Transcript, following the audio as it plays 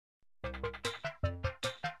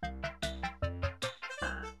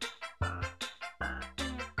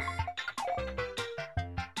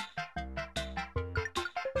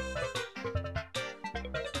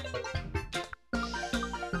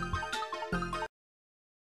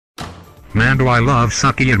Man, do I love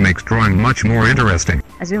Saki, it makes drawing much more interesting.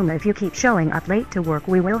 Azuma, if you keep showing up late to work,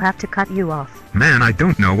 we will have to cut you off. Man, I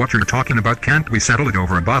don't know what you're talking about, can't we settle it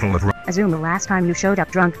over a bottle of Azuma, last time you showed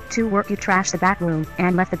up drunk to work, you trashed the back room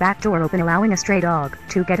and left the back door open, allowing a stray dog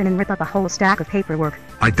to get in and rip up a whole stack of paperwork.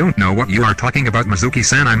 I don't know what you are talking about,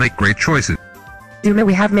 Mizuki-san. I make great choices. Azuma,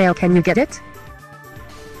 we have mail, can you get it?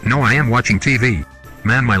 No, I am watching TV.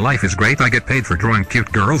 Man, my life is great. I get paid for drawing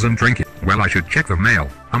cute girls and drinking. Well, I should check the mail.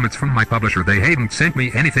 It's from my publisher. They haven't sent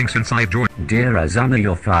me anything since I joined. Dear Azuma,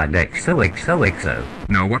 you're fired. XOXOXO.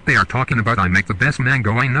 Know what they are talking about? I make the best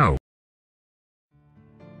mango I know.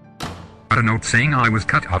 Got a note saying I was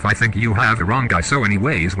cut off. I think you have the wrong guy. So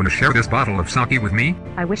anyways, wanna share this bottle of sake with me?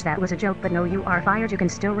 I wish that was a joke, but no, you are fired. You can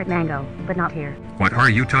still rip mango, but not here. What are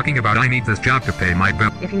you talking about? I need this job to pay my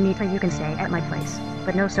bill. If you need to, you can stay at my place.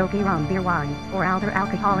 But no soke, rum, beer, wine, or other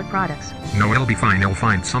alcoholic products. No, it'll be fine. I'll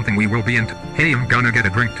find something we will be into. Hey, I'm gonna get a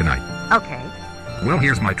drink tonight. Okay. Well,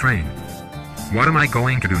 here's my train. What am I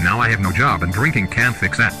going to do now? I have no job and drinking can't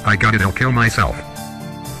fix that. I got it. I'll kill myself.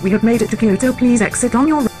 We have made it to Kyoto. Please exit on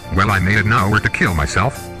your... Well, I made it now. Where to kill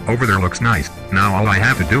myself? Over there looks nice. Now all I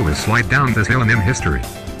have to do is slide down this hill and in history.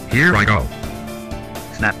 Here I go.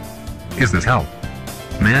 Snap. Is this hell?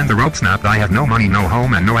 Man, the rope snapped. I have no money, no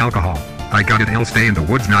home, and no alcohol. I got it. I'll stay in the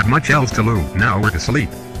woods. Not much else to do. Now where to sleep?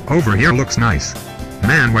 Over here looks nice.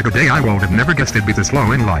 Man, what a day. I would have never guessed it'd be this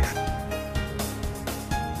low in life.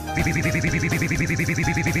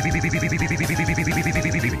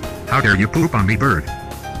 How dare you poop on me, bird?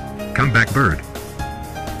 Come back, bird.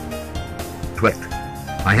 Twit.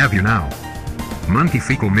 I have you now. Monkey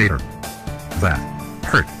fecal mater. That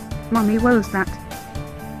hurt. Mommy, what was that?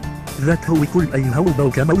 That how we could how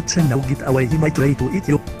about come out and now get away. He might try to eat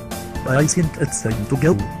you. But I think it's time to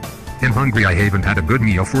go. I'm hungry. I haven't had a good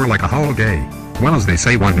meal for like a whole day. Well, as they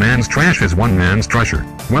say, one man's trash is one man's treasure.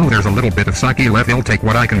 Well, there's a little bit of sake left. I'll take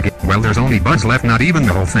what I can get. Well, there's only buds left, not even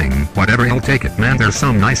the whole thing. Whatever, I'll take it. Man, there's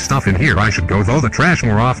some nice stuff in here. I should go though the trash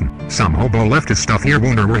more often. Some hobo left his stuff here.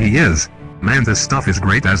 Wonder where he is. Man, this stuff is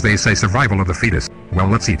great. As they say, survival of the fetus. Well,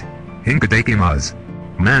 let's eat.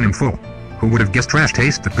 Hinkadakimasu. Man, I'm full. Who would have guessed trash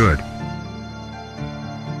tasted good?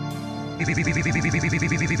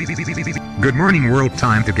 Good morning, world.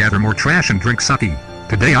 Time to gather more trash and drink sake.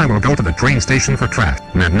 Today I will go to the train station for trash.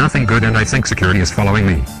 Man, nothing good, and I think security is following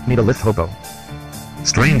me. Need a lift, hobo.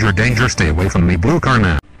 Stranger danger, stay away from me. Blue car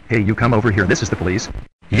man. Hey, you come over here. This is the police.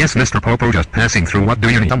 Yes, Mr. Popo, just passing through. What do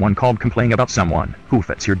you need? Someone called complaining about someone who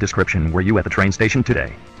fits your description. Were you at the train station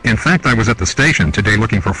today? In fact, I was at the station today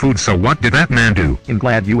looking for food, so what did that man do? I'm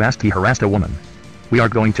glad you asked. He harassed a woman. We are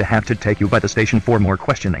going to have to take you by the station for more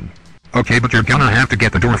questioning. Okay, but you're gonna have to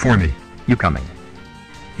get the door for me. You coming?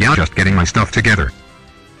 Yeah, just getting my stuff together.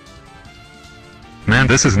 Man,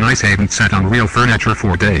 this is nice. Haven't sat on real furniture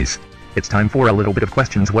for days. It's time for a little bit of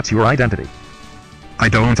questions. What's your identity? I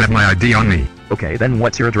don't have my ID on me. Okay, then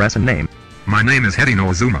what's your address and name? My name is Hideo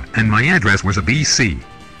Azuma, and my address was a BC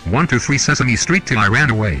 123 Sesame Street till I ran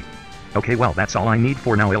away. Okay, well, that's all I need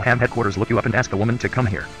for now. I'll have headquarters look you up and ask the woman to come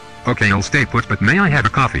here. Okay, I'll stay put, but may I have a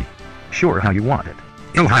coffee? Sure, how you want it.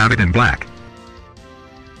 I'll have it in black.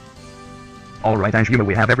 Alright, Azuma,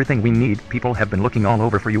 we have everything we need. People have been looking all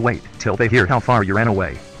over for you. Wait till they hear how far you ran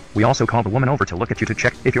away. We also called a woman over to look at you to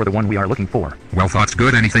check if you're the one we are looking for. Well, thought's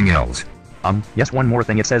good. Anything else? Yes, one more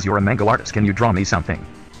thing. It says you're a mango artist. Can you draw me something?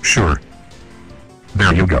 Sure.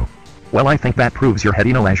 There you go. Well, I think that proves you're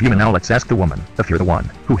Hideo Azuma. Now let's ask the woman if you're the one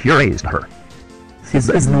who here raised her. This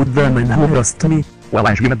is not the man who harassed me. Well,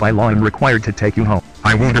 Azuma, by law I'm required to take you home.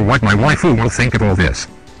 I wonder what my waifu will think of all this.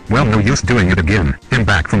 Well, no use doing it again. I'm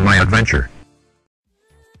back from my adventure.